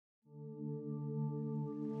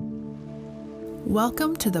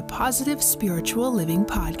Welcome to the Positive Spiritual Living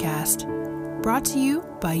Podcast, brought to you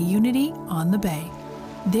by Unity on the Bay.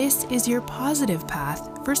 This is your positive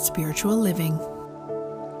path for spiritual living.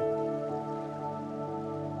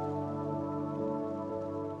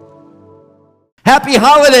 Happy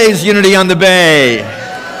holidays, Unity on the Bay.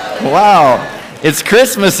 Wow, it's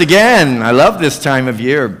Christmas again. I love this time of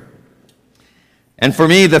year. And for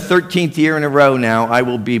me, the 13th year in a row now, I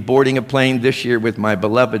will be boarding a plane this year with my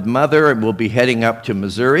beloved mother, and we'll be heading up to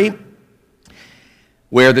Missouri,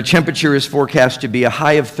 where the temperature is forecast to be a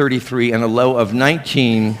high of 33 and a low of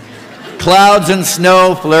 19, clouds and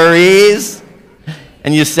snow flurries.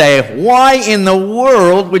 And you say, why in the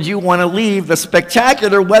world would you want to leave the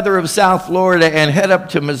spectacular weather of South Florida and head up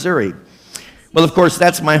to Missouri? Well, of course,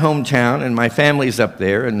 that's my hometown, and my family's up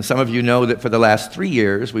there, and some of you know that for the last 3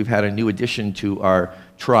 years, we've had a new addition to our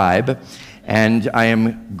tribe, and I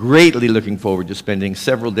am greatly looking forward to spending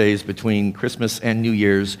several days between Christmas and New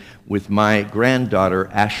Year's with my granddaughter,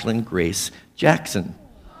 Ashlyn Grace Jackson.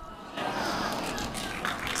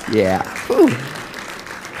 Yeah. Whew.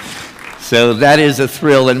 So that is a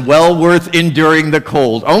thrill and well worth enduring the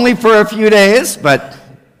cold. Only for a few days, but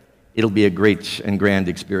it'll be a great and grand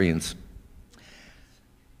experience.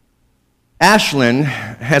 Ashlyn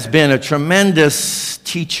has been a tremendous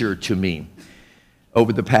teacher to me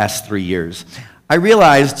over the past 3 years. I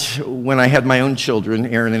realized when I had my own children,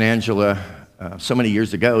 Aaron and Angela, so many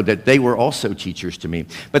years ago, that they were also teachers to me.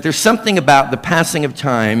 But there's something about the passing of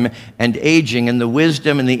time and aging and the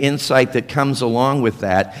wisdom and the insight that comes along with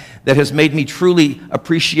that that has made me truly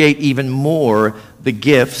appreciate even more the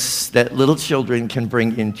gifts that little children can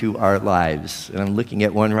bring into our lives. And I'm looking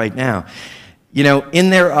at one right now. You know,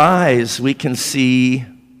 in their eyes, we can see,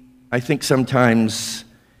 I think sometimes,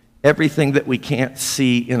 everything that we can't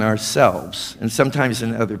see in ourselves, and sometimes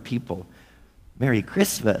in other people. Merry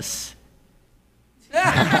Christmas. What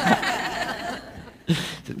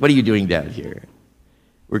are you doing down here?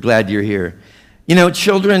 We're glad you're here. You know,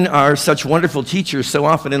 children are such wonderful teachers. So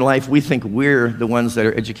often in life, we think we're the ones that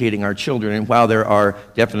are educating our children, and while there are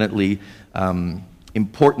definitely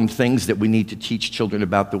important things that we need to teach children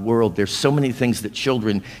about the world, there's so many things that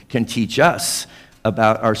children can teach us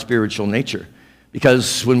about our spiritual nature.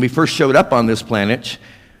 Because when we first showed up on this planet,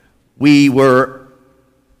 we were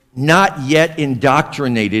not yet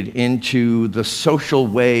indoctrinated into the social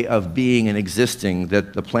way of being and existing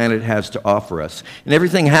that the planet has to offer us. And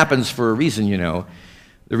everything happens for a reason, you know.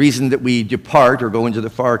 The reason that we depart or go into the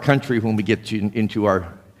far country when we get into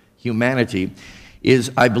our humanity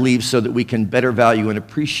is, I believe, so that we can better value and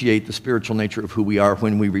appreciate the spiritual nature of who we are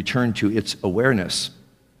when we return to its awareness.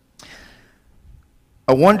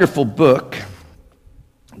 A wonderful book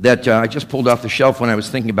that I just pulled off the shelf when I was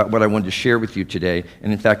thinking about what I wanted to share with you today,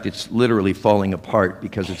 and in fact, it's literally falling apart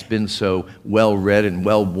because it's been so well read and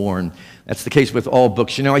well worn. That's the case with all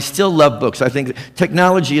books. You know, I still love books. I think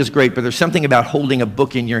technology is great, but there's something about holding a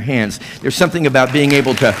book in your hands. There's something about being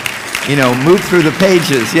able to, you know, move through the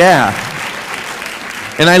pages. Yeah.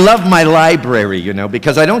 And I love my library, you know,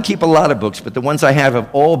 because I don't keep a lot of books, but the ones I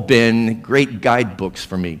have all been great guidebooks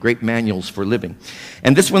for me, great manuals for living.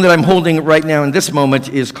 And this one that I'm holding right now in this moment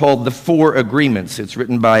is called The Four Agreements. It's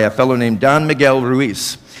written by a fellow named Don Miguel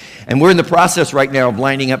Ruiz. And we're in the process right now of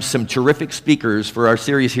lining up some terrific speakers for our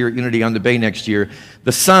series here at Unity on the Bay next year.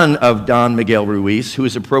 The son of Don Miguel Ruiz, who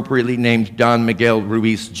is appropriately named Don Miguel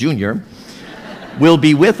Ruiz Jr., will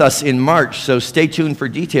be with us in March, so stay tuned for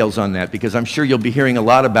details on that, because I'm sure you'll be hearing a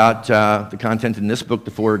lot about the content in this book,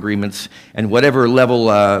 The Four Agreements, and whatever level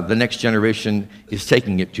the next generation is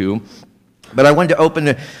taking it to. But I wanted to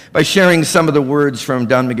open by sharing some of the words from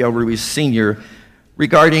Don Miguel Ruiz Sr.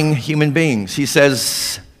 regarding human beings. He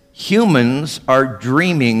says, humans are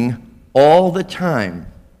dreaming all the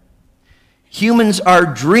time. Humans are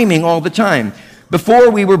dreaming all the time.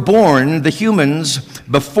 Before we were born, the humans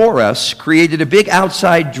before us created a big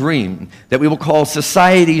outside dream that we will call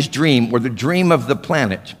society's dream, or the dream of the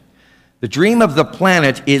planet. The dream of the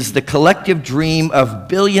planet is the collective dream of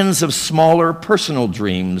billions of smaller personal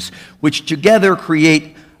dreams, which together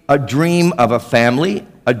create a dream of a family,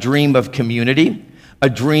 a dream of community, a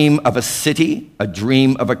dream of a city, a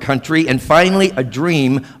dream of a country, and finally a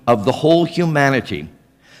dream of the whole humanity.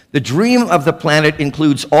 The dream of the planet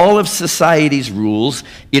includes all of society's rules,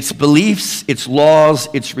 its beliefs, its laws,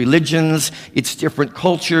 its religions, its different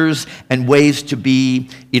cultures and ways to be,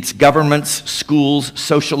 its governments, schools,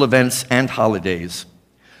 social events, and holidays.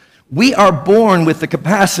 We are born with the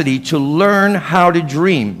capacity to learn how to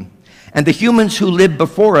dream, and the humans who lived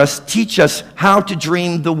before us teach us how to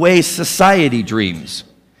dream the way society dreams.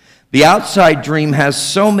 The outside dream has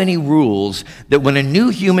so many rules that when a new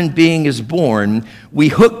human being is born, we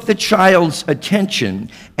hook the child's attention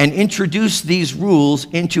and introduce these rules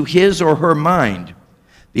into his or her mind.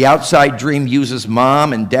 The outside dream uses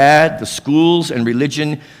mom and dad, the schools, and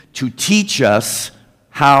religion to teach us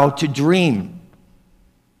how to dream.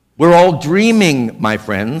 We're all dreaming, my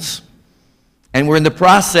friends, and we're in the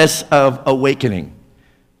process of awakening.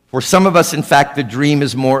 For some of us, in fact, the dream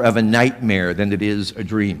is more of a nightmare than it is a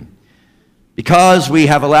dream, because we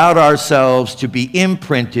have allowed ourselves to be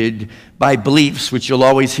imprinted by beliefs, which you'll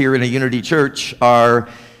always hear in a Unity church are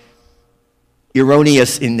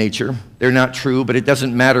erroneous in nature. They're not true, but it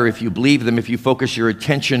doesn't matter if you believe them. If you focus your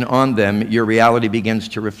attention on them, your reality begins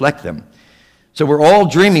to reflect them. So we're all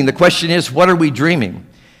dreaming. The question is, what are we dreaming?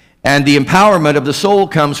 And the empowerment of the soul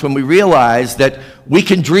comes when we realize that we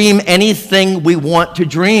can dream anything we want to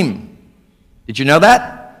dream. Did you know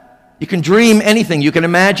that? You can dream anything. You can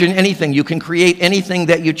imagine anything. You can create anything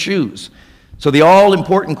that you choose. So the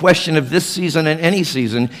all-important question of this season and any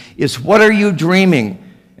season is, what are you dreaming?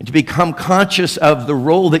 And to become conscious of the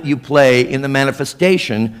role that you play in the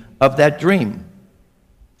manifestation of that dream.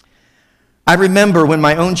 I remember when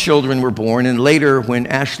my own children were born, and later when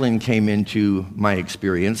Ashlyn came into my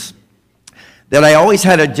experience, that I always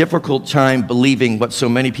had a difficult time believing what so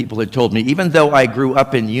many people had told me. Even though I grew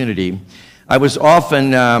up in Unity, I was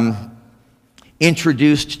often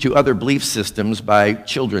introduced to other belief systems by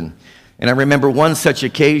children. And I remember one such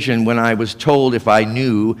occasion when I was told if I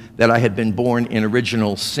knew that I had been born in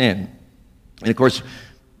original sin. And of course,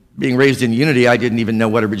 being raised in Unity, I didn't even know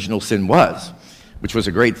what original sin was, which was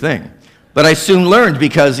a great thing. But I soon learned,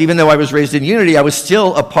 because even though I was raised in Unity, I was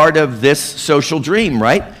still a part of this social dream,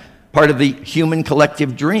 right? Part of the human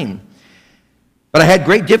collective dream. But I had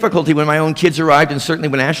great difficulty when my own kids arrived, and certainly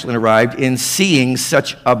when Ashlyn arrived, in seeing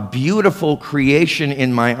such a beautiful creation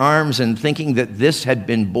in my arms and thinking that this had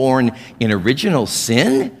been born in original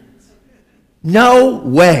sin? No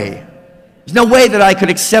way. There's no way that I could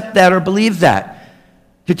accept that or believe that.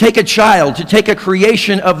 To take a child, to take a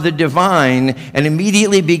creation of the divine and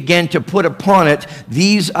immediately begin to put upon it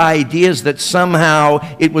these ideas that somehow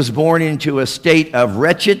it was born into a state of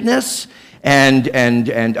wretchedness and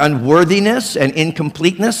unworthiness and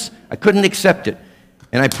incompleteness, I couldn't accept it.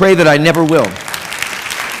 And I pray that I never will.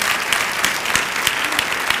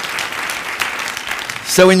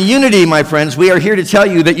 So in Unity, my friends, we are here to tell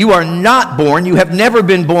you that you are not born, you have never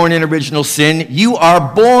been born in original sin. You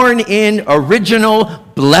are born in original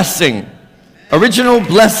blessing. Original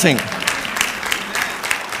blessing.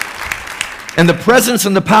 And the presence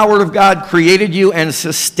and the power of God created you and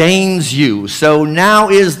sustains you. So now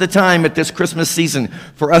is the time at this Christmas season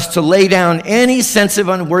for us to lay down any sense of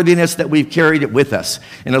unworthiness that we've carried it with us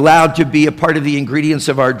and allowed to be a part of the ingredients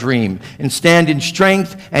of our dream, and stand in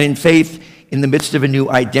strength and in faith in the midst of a new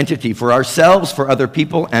identity for ourselves, for other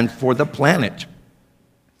people, and for the planet.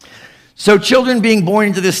 So children being born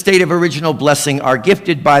into this state of original blessing are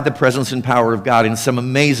gifted by the presence and power of God in some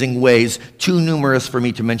amazing ways, too numerous for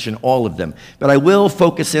me to mention all of them. But I will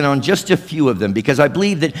focus in on just a few of them, because I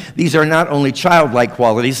believe that these are not only childlike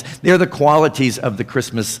qualities, they're the qualities of the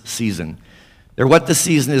Christmas season. They're what the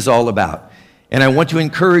season is all about. And I want to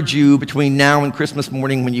encourage you between now and Christmas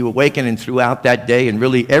morning, when you awaken, and throughout that day and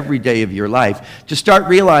really every day of your life, to start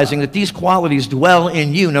realizing that these qualities dwell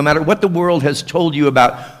in you, no matter what the world has told you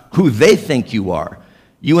about who they think you are.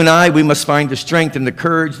 You and I, we must find the strength and the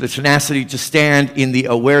courage, the tenacity to stand in the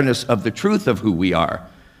awareness of the truth of who we are.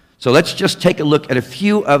 So let's just take a look at a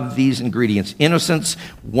few of these ingredients: innocence,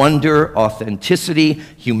 wonder, authenticity,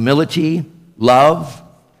 humility, love.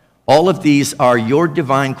 All of these are your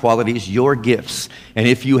divine qualities, your gifts. And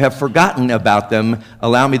if you have forgotten about them,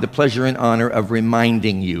 allow me the pleasure and honor of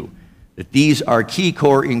reminding you that these are key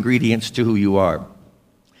core ingredients to who you are.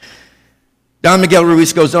 Don Miguel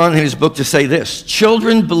Ruiz goes on in his book to say this: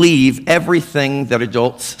 children believe everything that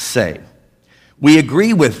adults say. We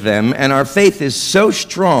agree with them, and our faith is so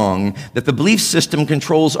strong that the belief system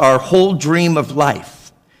controls our whole dream of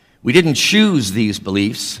life. We didn't choose these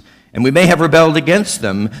beliefs, and we may have rebelled against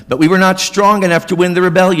them, but we were not strong enough to win the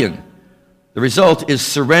rebellion. The result is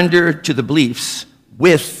surrender to the beliefs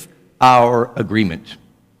with our agreement.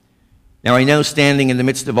 Now, I know, standing in the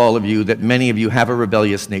midst of all of you, that many of you have a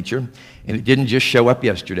rebellious nature, and it didn't just show up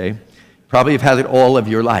yesterday. Probably have had it all of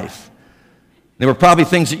your life. There were probably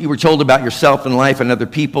things that you were told about yourself and life and other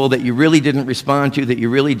people that you really didn't respond to, that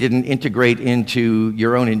you really didn't integrate into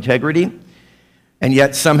your own integrity, and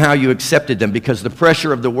yet somehow you accepted them because the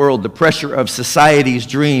pressure of the world, the pressure of society's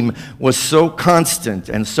dream was so constant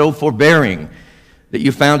and so forbearing that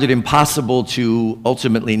you found it impossible to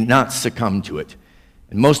ultimately not succumb to it.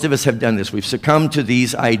 And most of us have done this. We've succumbed to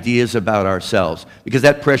these ideas about ourselves because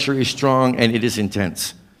that pressure is strong and it is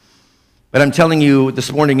intense. But I'm telling you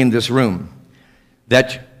this morning in this room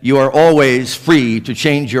that you are always free to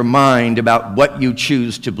change your mind about what you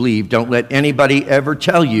choose to believe. Don't let anybody ever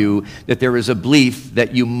tell you that there is a belief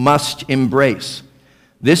that you must embrace.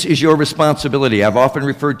 This is your responsibility. I've often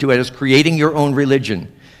referred to it as creating your own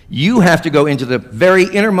religion. You have to go into the very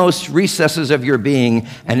innermost recesses of your being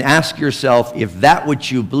and ask yourself if that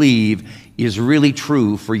which you believe is really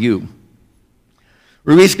true for you.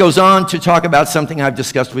 Ruiz goes on to talk about something I've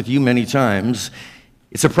discussed with you many times.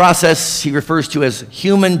 It's a process he refers to as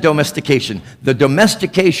human domestication, the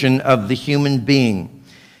domestication of the human being.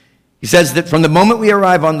 He says that from the moment we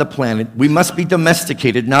arrive on the planet, we must be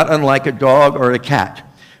domesticated, not unlike a dog or a cat.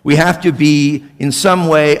 We have to be in some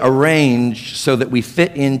way arranged so that we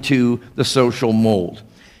fit into the social mold.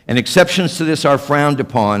 And exceptions to this are frowned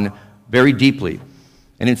upon very deeply.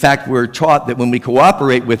 And in fact, we're taught that when we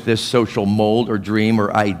cooperate with this social mold or dream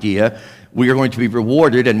or idea, we are going to be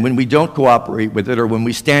rewarded, and when we don't cooperate with it or when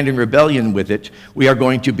we stand in rebellion with it, we are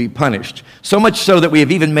going to be punished. So much so that we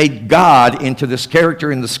have even made God into this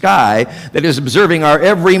character in the sky that is observing our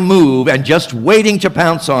every move and just waiting to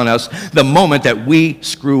pounce on us the moment that we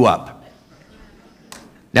screw up.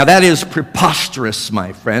 Now that is preposterous,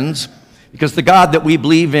 my friends, because the God that we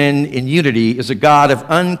believe in unity is a God of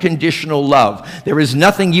unconditional love. There is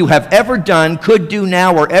nothing you have ever done, could do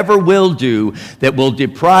now, or ever will do that will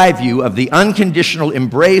deprive you of the unconditional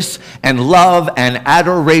embrace and love and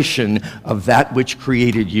adoration of that which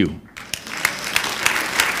created you.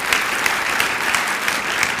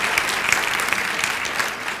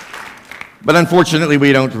 But unfortunately,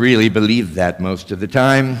 we don't really believe that most of the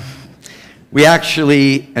time. We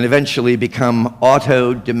actually and eventually become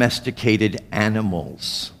auto-domesticated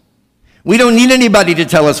animals. We don't need anybody to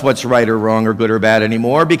tell us what's right or wrong or good or bad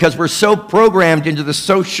anymore because we're so programmed into the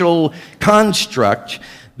social construct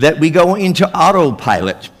that we go into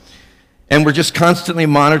autopilot. And we're just constantly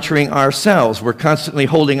monitoring ourselves. We're constantly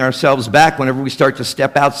holding ourselves back whenever we start to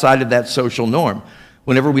step outside of that social norm.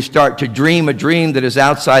 Whenever we start to dream a dream that is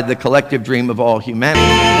outside the collective dream of all humanity,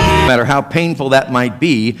 no matter how painful that might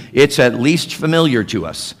be, it's at least familiar to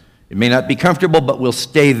us. It may not be comfortable, but we'll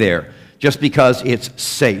stay there just because it's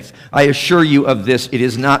safe. I assure you of this, it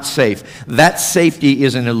is not safe. That safety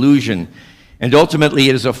is an illusion, and ultimately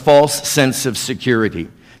it is a false sense of security,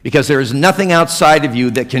 because there is nothing outside of you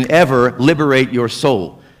that can ever liberate your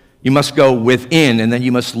soul. You must go within, and then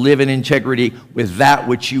you must live in integrity with that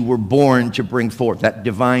which you were born to bring forth, that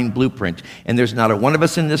divine blueprint. And there's not a one of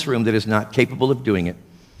us in this room that is not capable of doing it.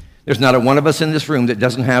 There's not a one of us in this room that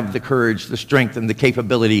doesn't have the courage, the strength, and the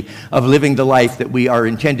capability of living the life that we are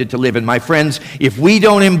intended to live. And my friends, if we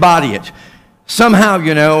don't embody it, somehow,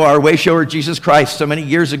 our way shower, Jesus Christ, so many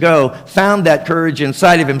years ago, found that courage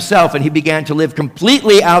inside of himself, and he began to live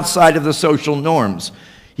completely outside of the social norms.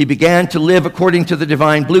 He began to live according to the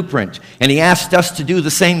divine blueprint, and he asked us to do the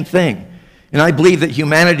same thing. And I believe that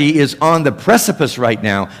humanity is on the precipice right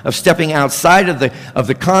now of stepping outside of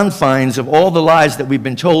the confines of all the lies that we've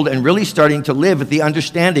been told and really starting to live with the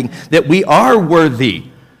understanding that we are worthy,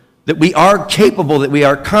 that we are capable, that we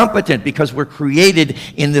are competent because we're created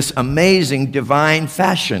in this amazing divine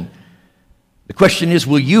fashion. The question is,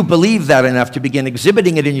 will you believe that enough to begin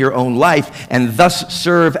exhibiting it in your own life and thus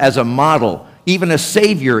serve as a model, even a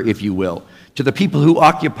savior, if you will, to the people who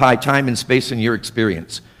occupy time and space in your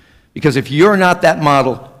experience? Because if you're not that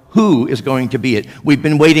model, who is going to be it? We've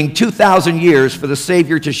been waiting 2,000 years for the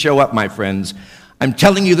Savior to show up, my friends. I'm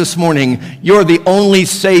telling you this morning, you're the only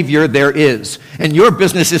Savior there is. And your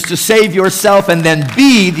business is to save yourself and then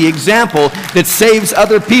be the example that saves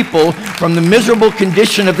other people from the miserable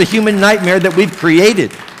condition of the human nightmare that we've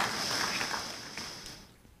created.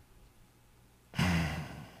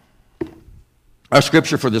 Our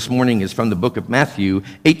scripture for this morning is from the book of Matthew,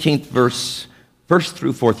 18th verse, 1st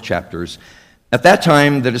through 4th chapters. At that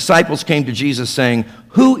time, the disciples came to Jesus saying,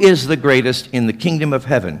 "Who is the greatest in the kingdom of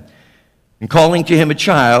heaven?" And calling to him a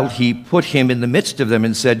child, he put him in the midst of them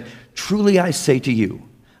and said, "Truly I say to you,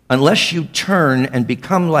 unless you turn and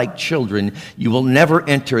become like children, you will never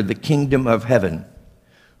enter the kingdom of heaven.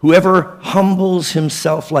 Whoever humbles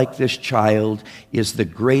himself like this child is the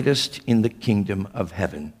greatest in the kingdom of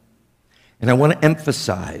heaven." And I want to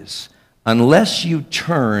emphasize, unless you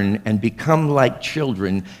turn and become like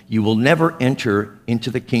children, you will never enter into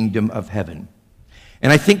the kingdom of heaven.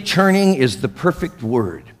 And I think turning is the perfect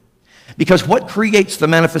word. Because what creates the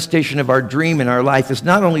manifestation of our dream in our life is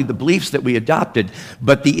not only the beliefs that we adopted,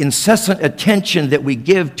 but the incessant attention that we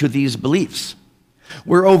give to these beliefs.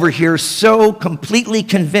 We're over here so completely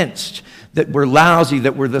convinced that we're lousy,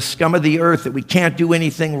 that we're the scum of the earth, that we can't do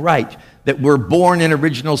anything right, that we're born in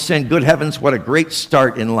original sin. Good heavens, what a great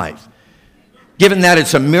start in life. Given that,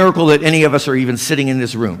 it's a miracle that any of us are even sitting in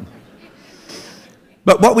this room.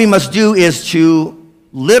 But what we must do is to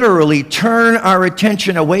literally turn our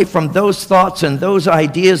attention away from those thoughts and those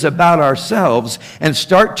ideas about ourselves and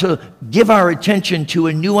start to give our attention to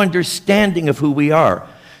a new understanding of who we are,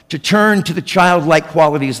 to turn to the childlike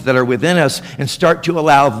qualities that are within us and start to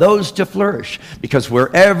allow those to flourish. Because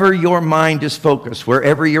wherever your mind is focused,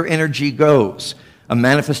 wherever your energy goes, a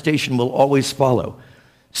manifestation will always follow.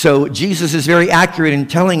 So Jesus is very accurate in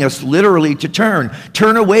telling us literally to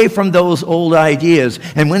turn away from those old ideas.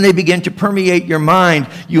 And when they begin to permeate your mind,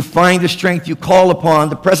 you find the strength, you call upon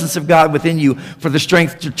the presence of God within you for the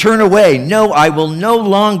strength to turn away. No, I will no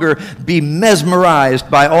longer be mesmerized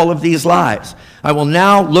by all of these lies. I will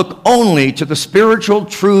now look only to the spiritual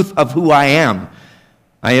truth of who I am.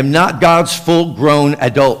 I am not God's full-grown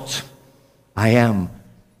adult. I am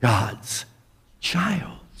God's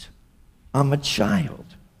child. I'm a child.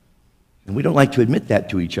 And we don't like to admit that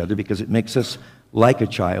to each other because it makes us, like a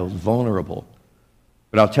child, vulnerable.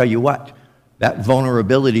 But I'll tell you what, that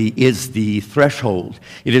vulnerability is the threshold.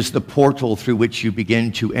 It is the portal through which you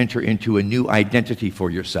begin to enter into a new identity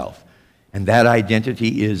for yourself. And that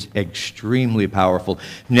identity is extremely powerful.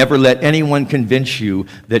 Never let anyone convince you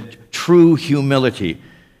that true humility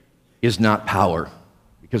is not power.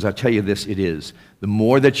 Because I'll tell you this, it is. The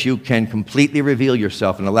more that you can completely reveal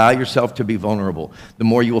yourself and allow yourself to be vulnerable, the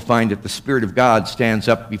more you will find that the Spirit of God stands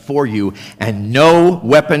up before you and no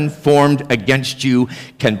weapon formed against you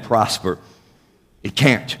can prosper. It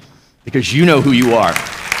can't, because you know who you are.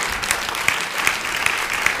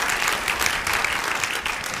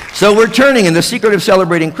 So we're turning, and the secret of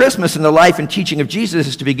celebrating Christmas and the life and teaching of Jesus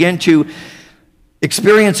is to begin to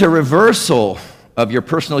experience a reversal of your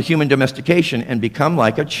personal human domestication and become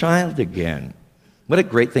like a child again. What a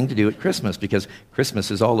great thing to do at Christmas, because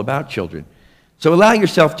Christmas is all about children. So allow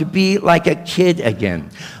yourself to be like a kid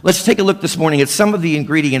again. Let's take a look this morning at some of the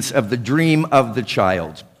ingredients of the dream of the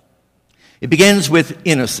child. It begins with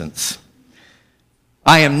innocence.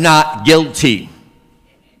 I am not guilty.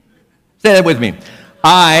 Say that with me.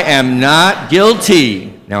 I am not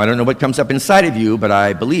guilty. Now, I don't know what comes up inside of you, but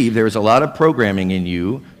I believe there is a lot of programming in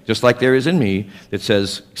you, just like there is in me, that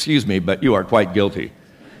says, excuse me, but you are quite guilty.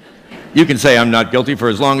 You can say I'm not guilty for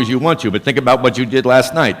as long as you want to, but think about what you did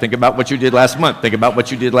last night. Think about what you did last month. Think about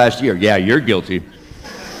what you did last year. Yeah, you're guilty.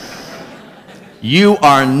 You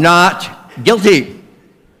are not guilty.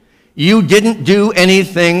 You didn't do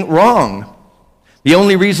anything wrong. The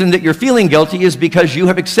only reason that you're feeling guilty is because you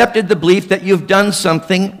have accepted the belief that you've done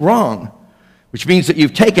something wrong, which means that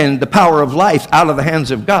you've taken the power of life out of the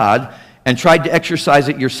hands of God and tried to exercise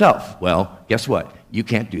it yourself. Well, guess what? You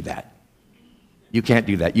can't do that. You can't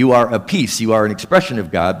do that. You are a piece. You are an expression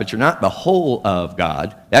of God, but you're not the whole of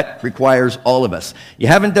God. That requires all of us. You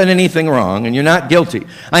haven't done anything wrong, and you're not guilty.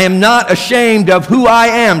 I am not ashamed of who I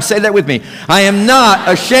am. Say that with me. I am not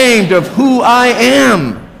ashamed of who I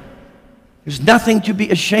am. There's nothing to be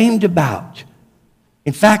ashamed about.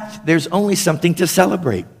 In fact, there's only something to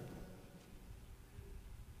celebrate.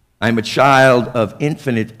 I'm a child of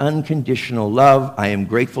infinite, unconditional love. I am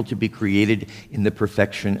grateful to be created in the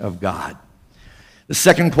perfection of God. The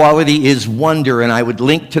second quality is wonder, and I would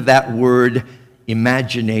link to that word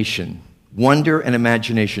imagination. Wonder and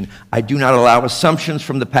imagination. I do not allow assumptions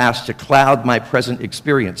from the past to cloud my present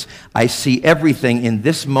experience. I see everything in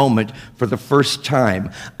this moment for the first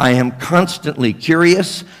time. I am constantly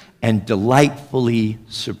curious and delightfully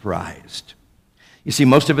surprised. You see,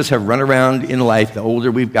 most of us have run around in life. The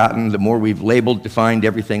older we've gotten, the more we've labeled, defined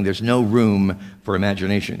everything. There's no room for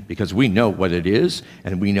imagination because we know what it is,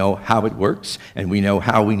 and we know how it works, and we know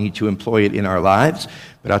how we need to employ it in our lives.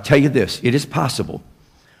 But I'll tell you this, it is possible.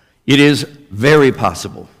 It is very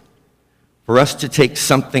possible for us to take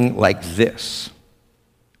something like this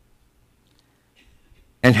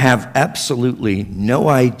and have absolutely no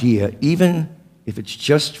idea, even if it's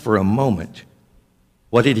just for a moment,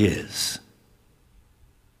 what it is.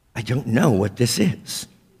 I don't know what this is.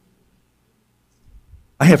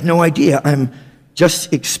 I have no idea. I'm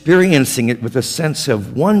just experiencing it with a sense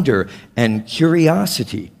of wonder and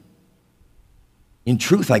curiosity. In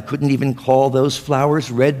truth, I couldn't even call those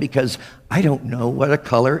flowers red because I don't know what a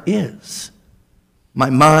color is. My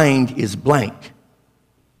mind is blank.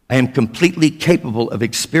 I am completely capable of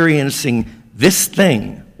experiencing this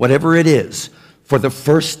thing, whatever it is, for the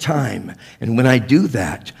first time. And when I do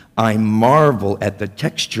that, I marvel at the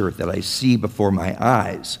texture that I see before my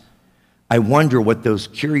eyes. I wonder what those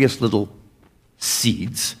curious little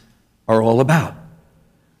seeds are all about.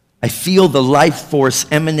 I feel the life force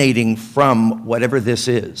emanating from whatever this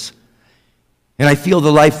is. And I feel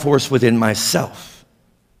the life force within myself.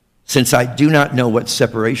 Since I do not know what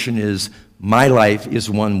separation is, my life is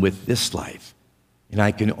one with this life. And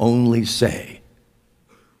I can only say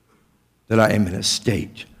that I am in a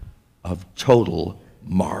state of total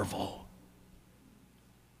marvel.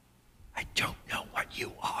 I don't know what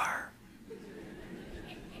you are.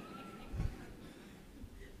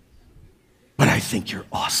 But I think you're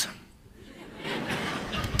awesome.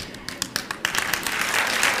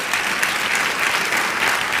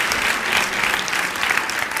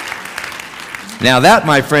 Now that,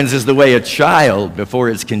 my friends, is the way a child, before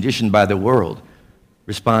it's conditioned by the world,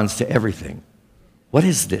 responds to everything. What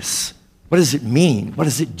is this? What does it mean? What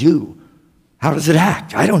does it do? How does it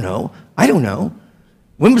act? I don't know. I don't know.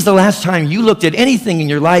 When was the last time you looked at anything in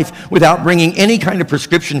your life without bringing any kind of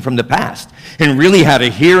prescription from the past and really had a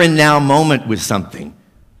here and now moment with something?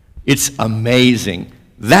 It's amazing.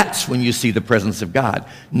 That's when you see the presence of God.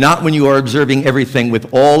 Not when you are observing everything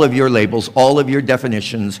with all of your labels, all of your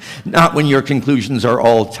definitions, not when your conclusions are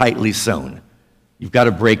all tightly sewn. You've got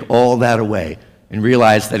to break all that away and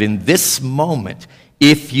realize that in this moment,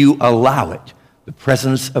 if you allow it, the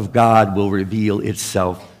presence of God will reveal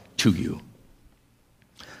itself to you.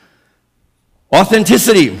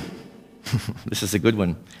 Authenticity. This is a good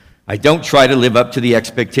one. I don't try to live up to the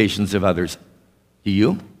expectations of others. Do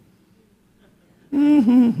you?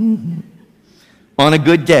 On a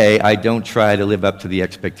good day, I don't try to live up to the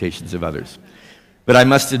expectations of others. But I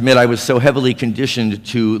must admit, I was so heavily conditioned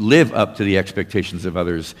to live up to the expectations of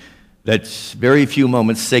others that very few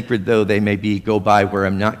moments, sacred though they may be, go by where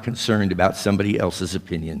I'm not concerned about somebody else's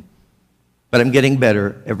opinion. But I'm getting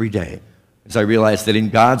better every day as I realize that in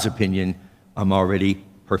God's opinion, I'm already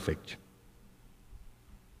perfect.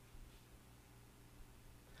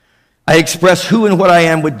 I express who and what I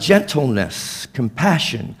am with gentleness,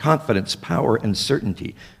 compassion, confidence, power, and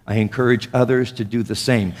certainty. I encourage others to do the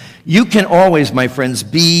same. You can always, my friends,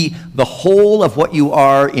 be the whole of what you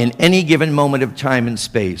are in any given moment of time and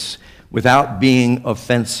space without being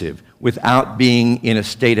offensive, without being in a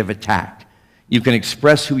state of attack. You can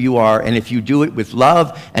express who you are, and if you do it with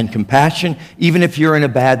love and compassion, even if you're in a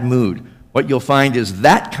bad mood, what you'll find is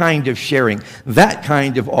that kind of sharing, that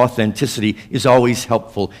kind of authenticity is always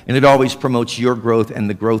helpful, and it always promotes your growth and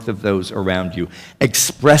the growth of those around you.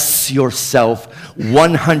 Express yourself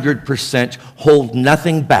 100%, hold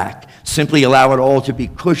nothing back. Simply allow it all to be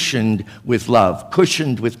cushioned with love,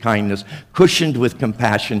 cushioned with kindness, cushioned with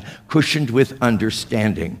compassion, cushioned with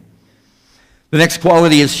understanding. The next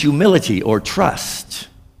quality is humility or trust.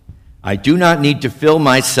 I do not need to fill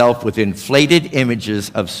myself with inflated images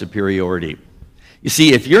of superiority. You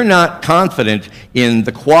see, if you're not confident in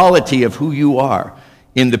the quality of who you are,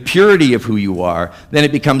 in the purity of who you are, then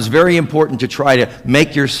it becomes very important to try to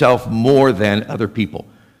make yourself more than other people.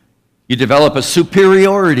 You develop a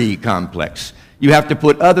superiority complex. You have to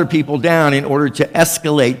put other people down in order to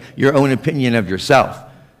escalate your own opinion of yourself.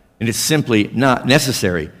 And it's simply not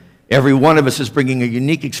necessary. Every one of us is bringing a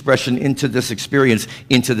unique expression into this experience,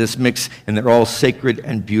 into this mix, and they're all sacred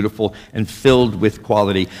and beautiful and filled with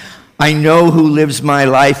quality. I know who lives my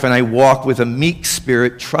life, and I walk with a meek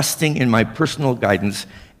spirit, trusting in my personal guidance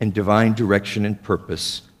and divine direction and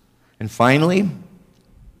purpose. And finally,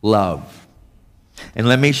 love. And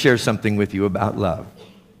let me share something with you about love.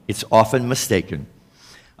 It's often mistaken.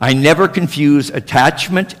 I never confuse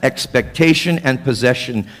attachment, expectation, and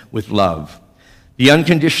possession with love. The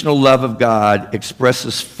unconditional love of God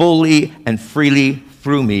expresses fully and freely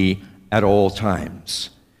through me at all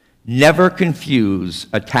times. Never confuse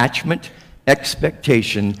attachment,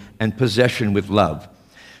 expectation, and possession with love.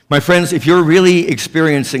 My friends, if you're really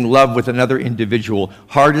experiencing love with another individual,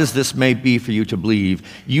 hard as this may be for you to believe,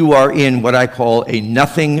 you are in what I call a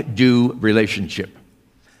nothing-do relationship.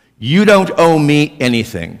 You don't owe me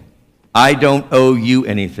anything. I don't owe you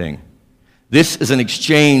anything. This is an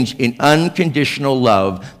exchange in unconditional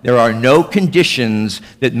love. There are no conditions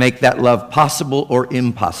that make that love possible or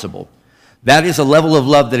impossible. That is a level of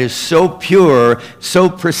love that is so pure, so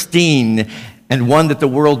pristine, and one that the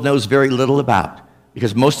world knows very little about.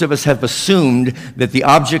 Because most of us have assumed that the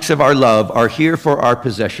objects of our love are here for our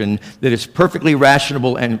possession, that it's perfectly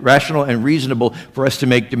rational and reasonable for us to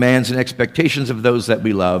make demands and expectations of those that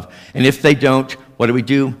we love. And if they don't, what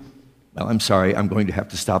do? Well, I'm sorry, I'm going to have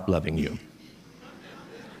to stop loving you.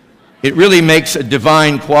 It really makes a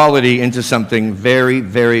divine quality into something very,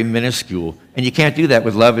 very minuscule. And you can't do that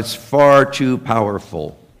with love. It's far too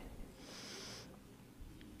powerful.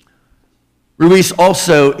 Ruiz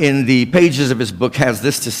also, in the pages of his book, has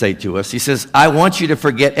this to say to us. He says, I want you to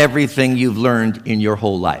forget everything you've learned in your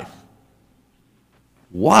whole life.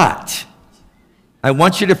 What? I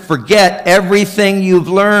want you to forget everything you've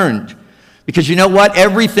learned. Because you know what?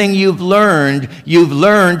 Everything you've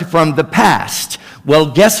learned from the past.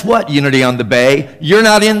 Well, guess what, Unity on the Bay? You're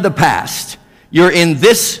not in the past. You're in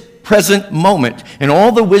this present moment. And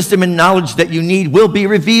all the wisdom and knowledge that you need will be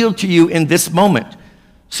revealed to you in this moment.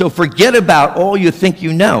 So forget about all you think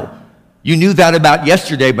you know. You knew that about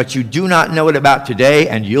yesterday, but you do not know it about today,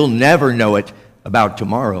 and you'll never know it about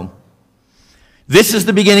tomorrow. This is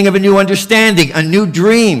the beginning of a new understanding, a new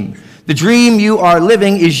dream. The dream you are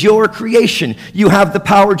living is your creation. You have the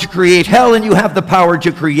power to create hell, and you have the power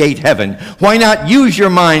to create heaven. Why not use your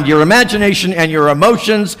mind, your imagination, and your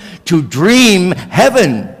emotions to dream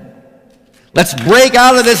heaven? Let's break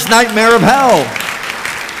out of this nightmare of hell.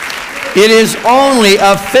 It is only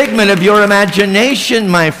a figment of your imagination,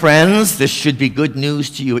 my friends. This should be good news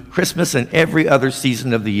to you at Christmas and every other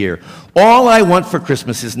season of the year. All I want for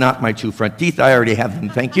Christmas is not my 2 front teeth. I already have them,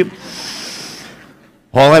 thank you.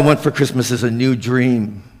 All I want for Christmas is a new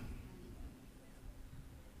dream.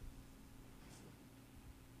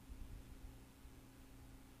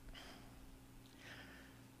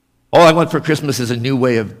 All I want for Christmas is a new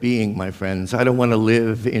way of being, my friends. I don't want to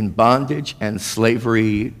live in bondage and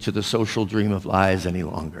slavery to the social dream of lies any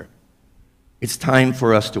longer. It's time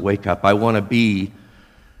for us to wake up. I want to be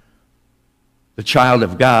the child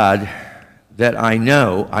of God that I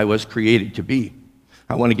know I was created to be.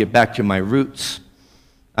 I want to get back to my roots.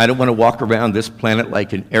 I don't want to walk around this planet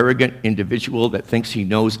like an arrogant individual that thinks he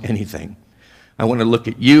knows anything. I want to look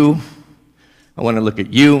at you. I want to look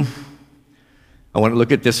at you. I want to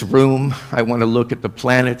look at this room. I want to look at the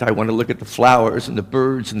planet. I want to look at the flowers and the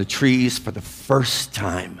birds and the trees for the first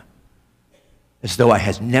time, as though I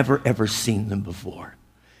had never, ever seen them before.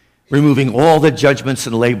 Removing all the judgments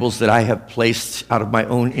and labels that I have placed out of my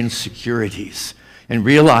own insecurities, and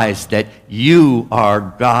realize that you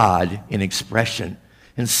are God in expression,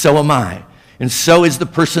 and so am I. And so is the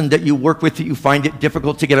person that you work with that you find it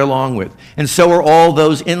difficult to get along with. And so are all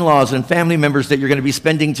those in-laws and family members that you're going to be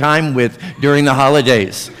spending time with during the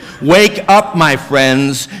holidays. Wake up, my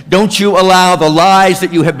friends. Don't you allow the lies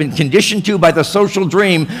that you have been conditioned to by the social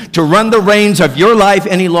dream to run the reins of your life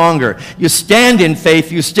any longer. You stand in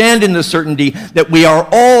faith. You stand in the certainty that we are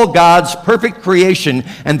all God's perfect creation,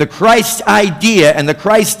 and the Christ idea and the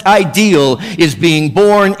Christ ideal is being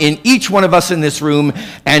born in each one of us in this room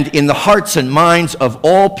and in the hearts and minds of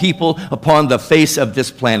all people upon the face of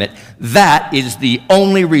this planet. That is the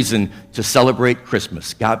only reason to celebrate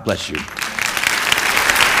Christmas. God bless you.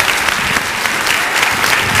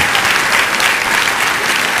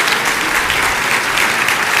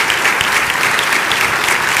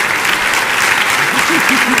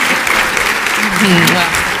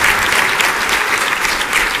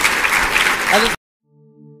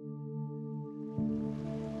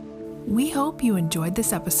 We hope you enjoyed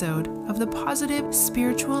this episode of the Positive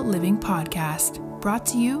Spiritual Living Podcast, brought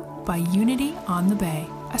to you by Unity on the Bay,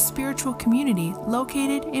 a spiritual community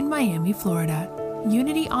located in Miami, Florida.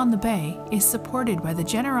 Unity on the Bay is supported by the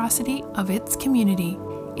generosity of its community.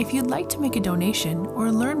 If you'd like to make a donation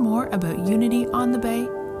or learn more about Unity on the Bay,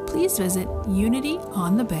 please visit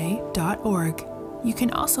unityonthebay.org. You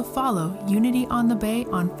can also follow Unity on the Bay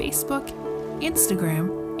on Facebook,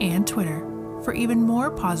 Instagram, and Twitter for even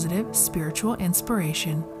more positive spiritual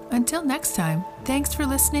inspiration. Until next time, thanks for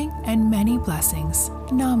listening and many blessings.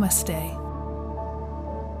 Namaste.